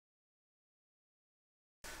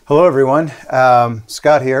Hello everyone,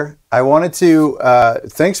 Scott here. I wanted to,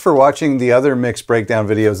 thanks for watching the other mix breakdown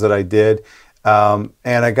videos that I did, and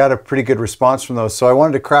I got a pretty good response from those. So I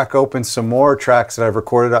wanted to crack open some more tracks that I've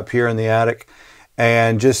recorded up here in the attic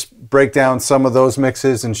and just break down some of those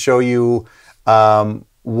mixes and show you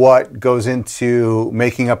what goes into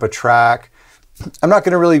making up a track. I'm not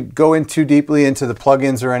going to really go in too deeply into the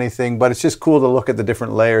plugins or anything, but it's just cool to look at the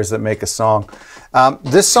different layers that make a song.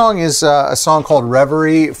 This song is a song called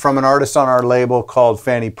Reverie from an artist on our label called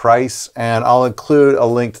Fanny Price, and I'll include a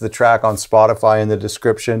link to the track on Spotify in the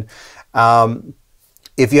description.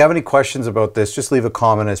 If you have any questions about this, just leave a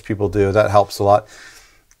comment as people do. That helps a lot.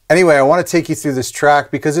 Anyway, I want to take you through this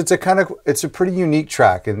track because it's a pretty unique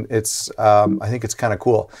track, and I think it's kind of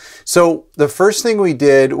cool. So the first thing we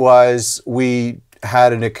did was we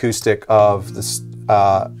had an acoustic of this.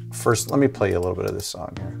 First, let me play you a little bit of this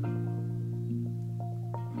song here.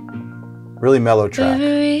 Really mellow track.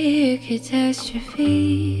 Reverie,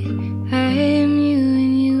 catastrophe. I am you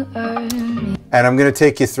and you are me. And I'm going to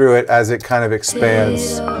take you through it as it kind of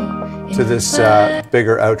expands to this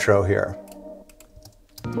bigger outro here.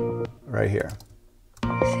 Right here.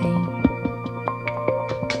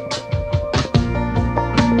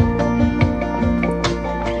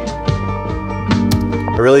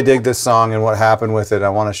 I really dig this song and what happened with it. I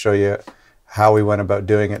want to show you how we went about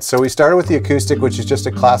doing it. So we started with the acoustic, which is just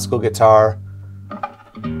a classical guitar,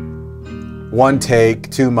 one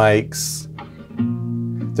take, two mics.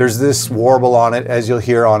 There's this warble on it, as you'll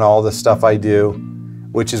hear on all the stuff I do,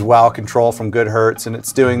 which is wow control from Good Hurts, and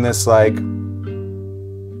it's doing this like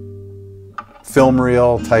film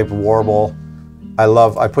reel type warble.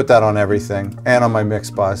 I put that on everything and on my mix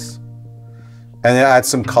bus. And then add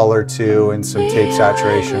some color too and some tape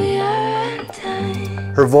saturation.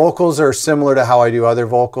 Her vocals are similar to how I do other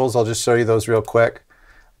vocals. I'll just show you those real quick.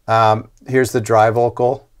 Here's the dry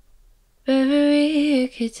vocal. Reverie,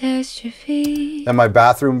 catastrophe. Then my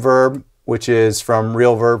bathroom verb, which is from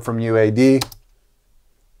Real Verb from UAD.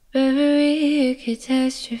 Reverie,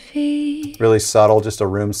 catastrophe. Really subtle, just a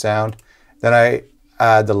room sound. Then I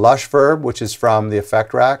add the lush verb, which is from the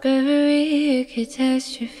effect rack. Reverie,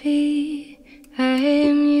 catastrophe. I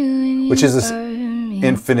am you and you, which is this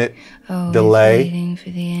infinite delay,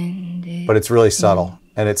 but it's really subtle,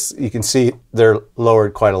 and you can see they're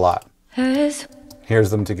lowered quite a lot. Here's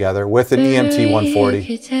them together with an EMT 140.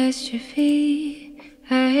 Catastrophe.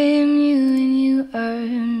 I am you and you are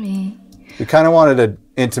me. We kind of wanted an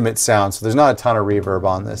intimate sound, so there's not a ton of reverb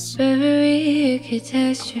on this. Reverie,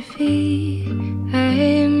 catastrophe. I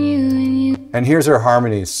am you and you. And here's her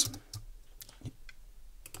harmonies.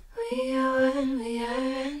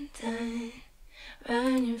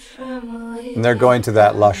 And they're going to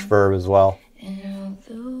that lush verb as well.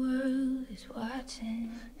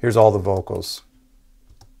 Here's all the vocals.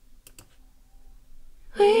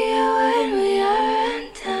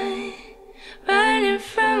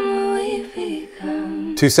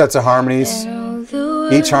 Two sets of harmonies.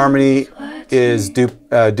 Each harmony is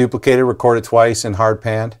duplicated, recorded twice, and hard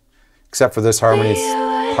panned. Except for this harmony,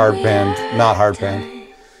 it's hard panned, not hard panned.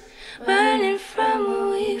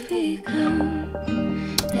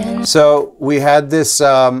 So we had this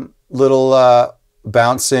little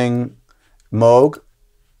bouncing Moog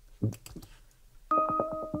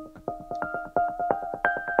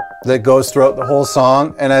that goes throughout the whole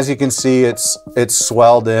song, and as you can see, it's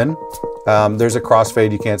swelled in. There's a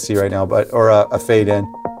crossfade you can't see right now, or a fade in.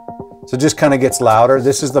 So it just kind of gets louder.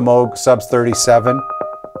 This is the Moog Subs 37,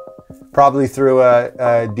 probably through a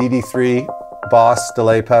DD3 Boss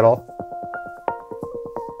delay pedal.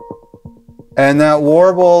 And that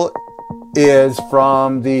warble is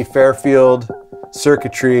from the Fairfield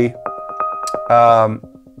circuitry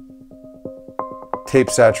tape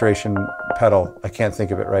saturation pedal. I can't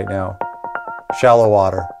think of it right now. Shallow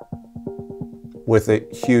water with a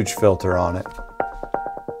huge filter on it.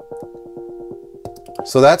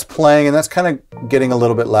 So that's playing, and that's kind of getting a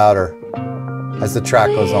little bit louder as the track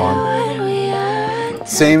goes on.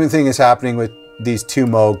 Same thing is happening with these two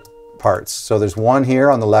Moog parts. So there's one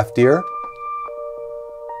here on the left ear.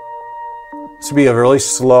 This would be a really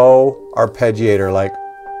slow arpeggiator, like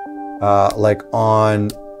on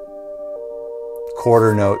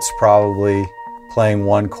quarter notes, probably playing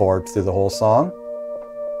one chord through the whole song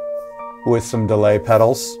with some delay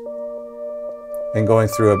pedals and going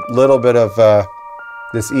through a little bit of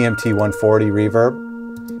this EMT 140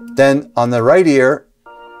 reverb. Then on the right ear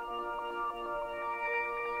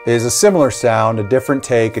is a similar sound, a different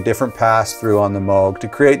take, a different pass through on the Moog to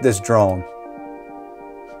create this drone.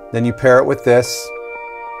 Then you pair it with this.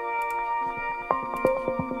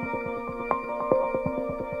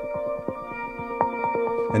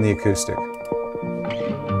 and the acoustic.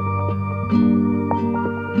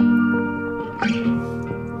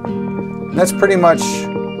 And that's pretty much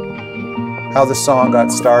how the song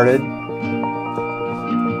got started.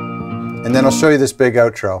 And then I'll show you this big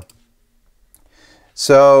outro.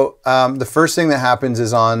 So the first thing that happens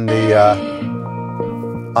is on the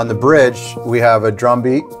bridge, we have a drum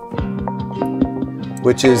beat,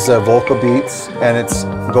 which is vocal beats, and it's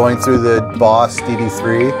going through the Boss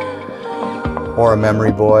DD3 or a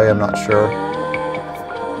Memory Boy, I'm not sure.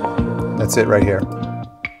 That's it right here.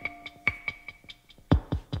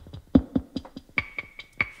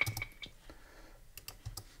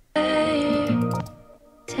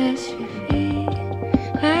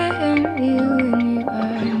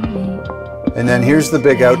 And then here's the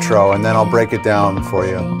big outro, and then I'll break it down for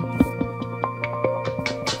you.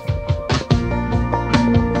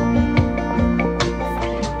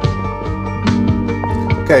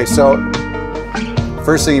 Okay, so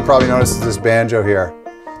first thing you probably noticed is this banjo here.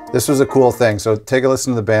 This was a cool thing, so take a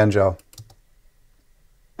listen to the banjo.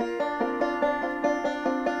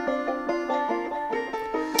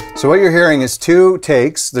 So what you're hearing is 2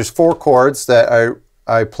 takes. There's 4 chords that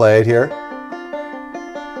I played here.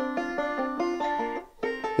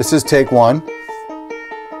 This is take 1,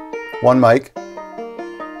 1 mic,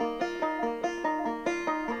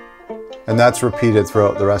 and that's repeated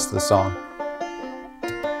throughout the rest of the song.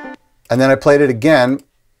 And then I played it again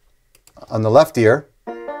on the left ear,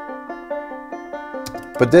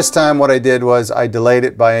 but this time what I did was I delayed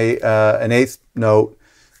it by an 1/8 note,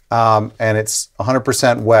 and it's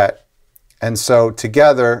 100% wet, and so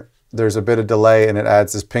together there's a bit of delay and it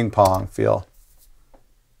adds this ping pong feel.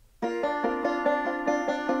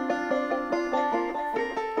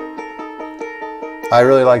 I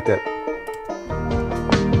really liked it.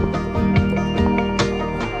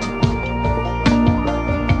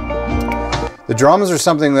 The drums are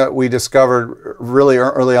something that we discovered really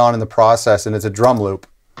early on in the process, and it's a drum loop.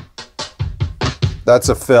 That's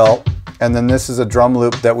a fill, and then this is a drum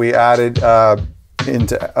loop that we added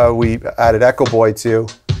we added Echo Boy to.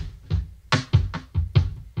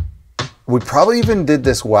 We probably even did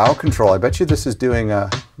this wow control. I bet you this is doing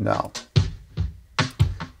no.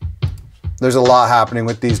 There's a lot happening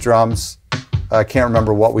with these drums. I can't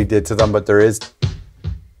remember what we did to them, but there is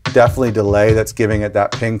definitely delay that's giving it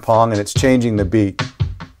that ping pong, and it's changing the beat.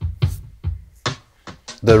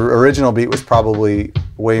 The original beat was probably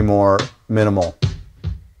way more minimal.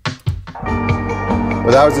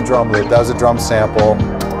 But that was a drum loop, that was a drum sample.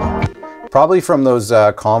 Probably from those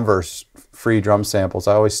Converse free drum samples.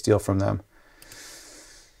 I always steal from them.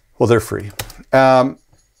 Well, they're free.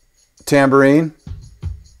 Tambourine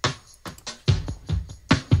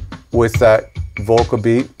with that vocal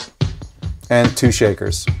beat, and 2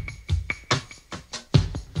 shakers.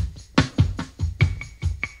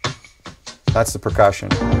 That's the percussion.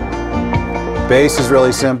 Bass is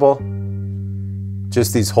really simple.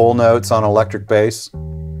 Just these whole notes on electric bass.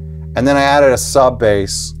 And then I added a sub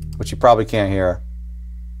bass, which you probably can't hear.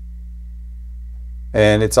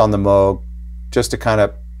 And it's on the Moog, just to kind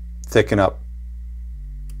of thicken up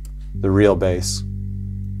the real bass.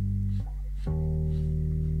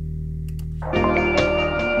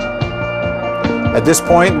 At this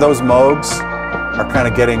point, those Moogs are kind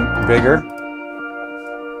of getting bigger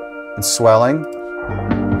and swelling.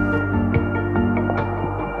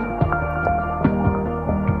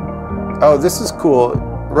 Oh, this is cool.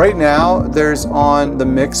 Right now, there's on the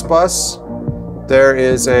mix bus, there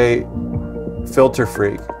is a filter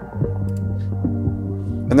freak.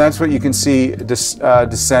 And that's what you can see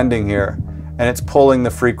descending here. And it's pulling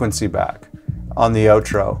the frequency back on the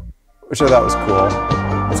outro, which I thought was cool.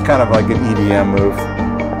 It's kind of like an EDM move.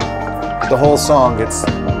 The whole song gets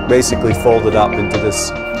basically folded up into this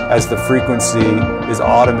as the frequency is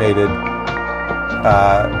automated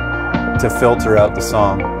to filter out the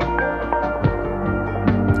song.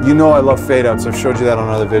 You know I love fade outs, I've showed you that on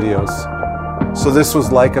other videos. So this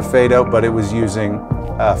was like a fade out, but it was using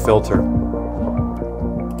a filter.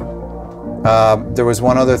 There was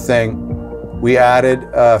one other thing. We added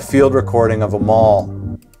a field recording of a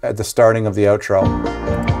mall at the starting of the outro.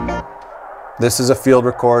 This is a field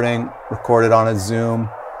recording recorded on a Zoom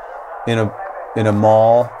in a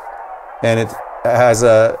mall, and it has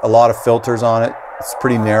a lot of filters on it. It's a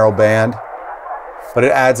pretty narrow band, but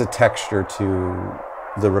it adds a texture to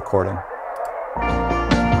the recording.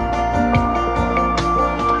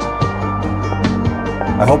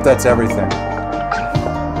 I hope that's everything.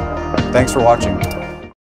 Thanks for watching.